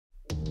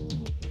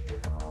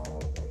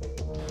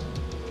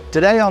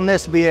Today on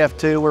this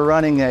VF2, we're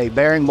running a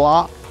bearing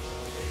block.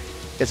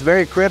 It's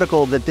very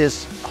critical that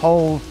this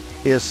hole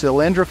is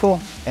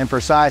cylindrical and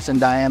precise in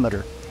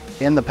diameter.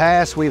 In the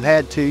past, we've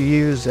had to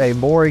use a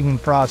boring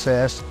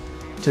process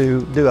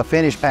to do a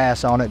finish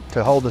pass on it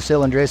to hold the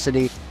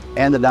cylindricity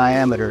and the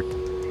diameter.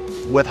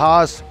 With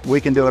Haas, we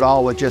can do it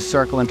all with just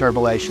circle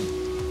interpolation.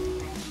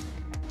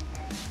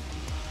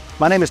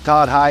 My name is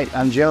Todd Hight.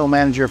 I'm General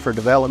Manager for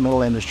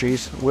Developmental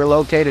Industries. We're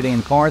located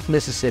in Corinth,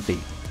 Mississippi.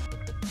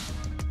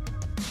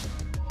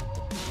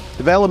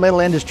 Developmental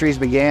Industries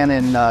began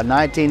in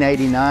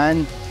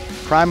 1989,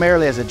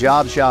 primarily as a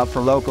job shop for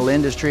local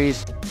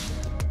industries.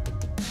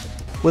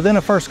 Within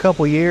the first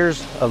couple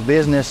years of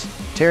business,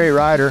 Terry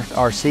Ryder,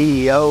 our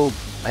CEO,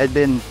 had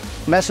been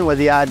messing with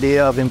the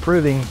idea of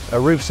improving a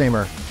roof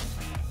seamer.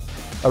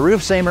 A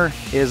roof seamer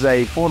is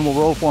a portable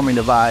roll forming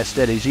device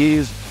that is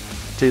used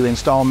to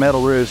install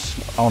metal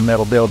roofs on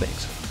metal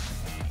buildings.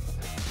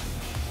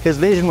 His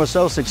vision was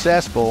so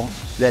successful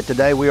that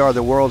today we are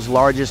the world's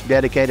largest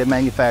dedicated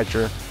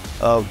manufacturer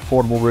of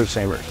portable roof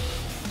seamers.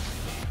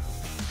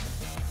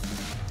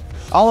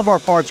 All of our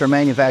parts are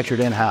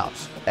manufactured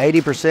in-house.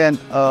 80%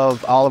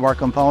 of all of our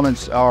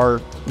components are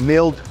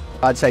milled.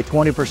 I'd say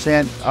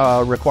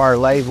 20% require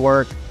lathe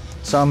work.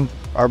 Some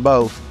are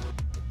both.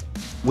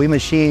 We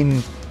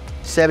machine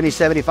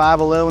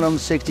 70-75 aluminum,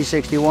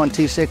 60-61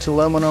 T6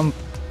 aluminum,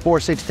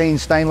 416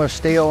 stainless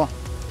steel,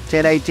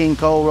 10-18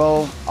 cold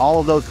roll. All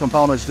of those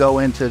components go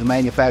into the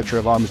manufacture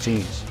of our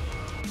machines.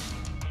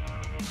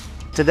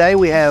 Today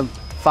we have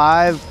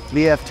 5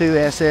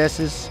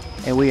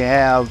 VF-2SSYTs and we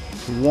have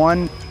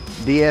 1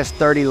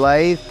 DS30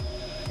 lathe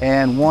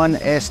and 1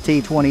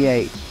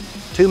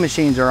 ST28. 2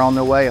 machines are on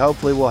their way.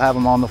 Hopefully we'll have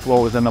them on the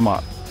floor within a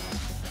month.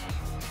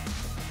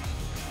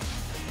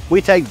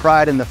 We take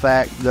pride in the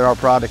fact that our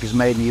product is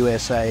made in the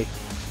USA,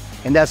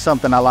 and that's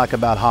something I like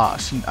about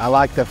Haas. I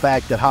like the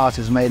fact that Haas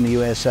is made in the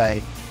USA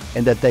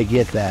and that they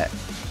get that.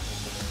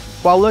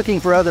 While looking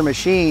for other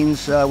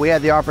machines, we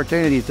had the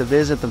opportunity to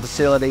visit the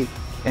facility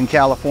in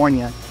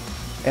California.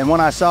 And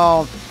when I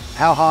saw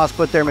how Haas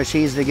put their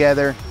machines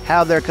together,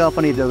 how their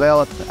company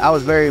developed, I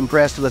was very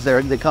impressed with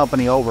the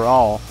company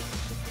overall.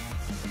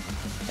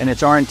 And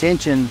it's our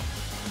intention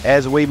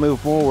as we move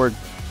forward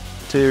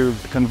to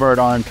convert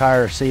our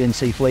entire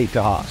CNC fleet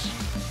to Haas.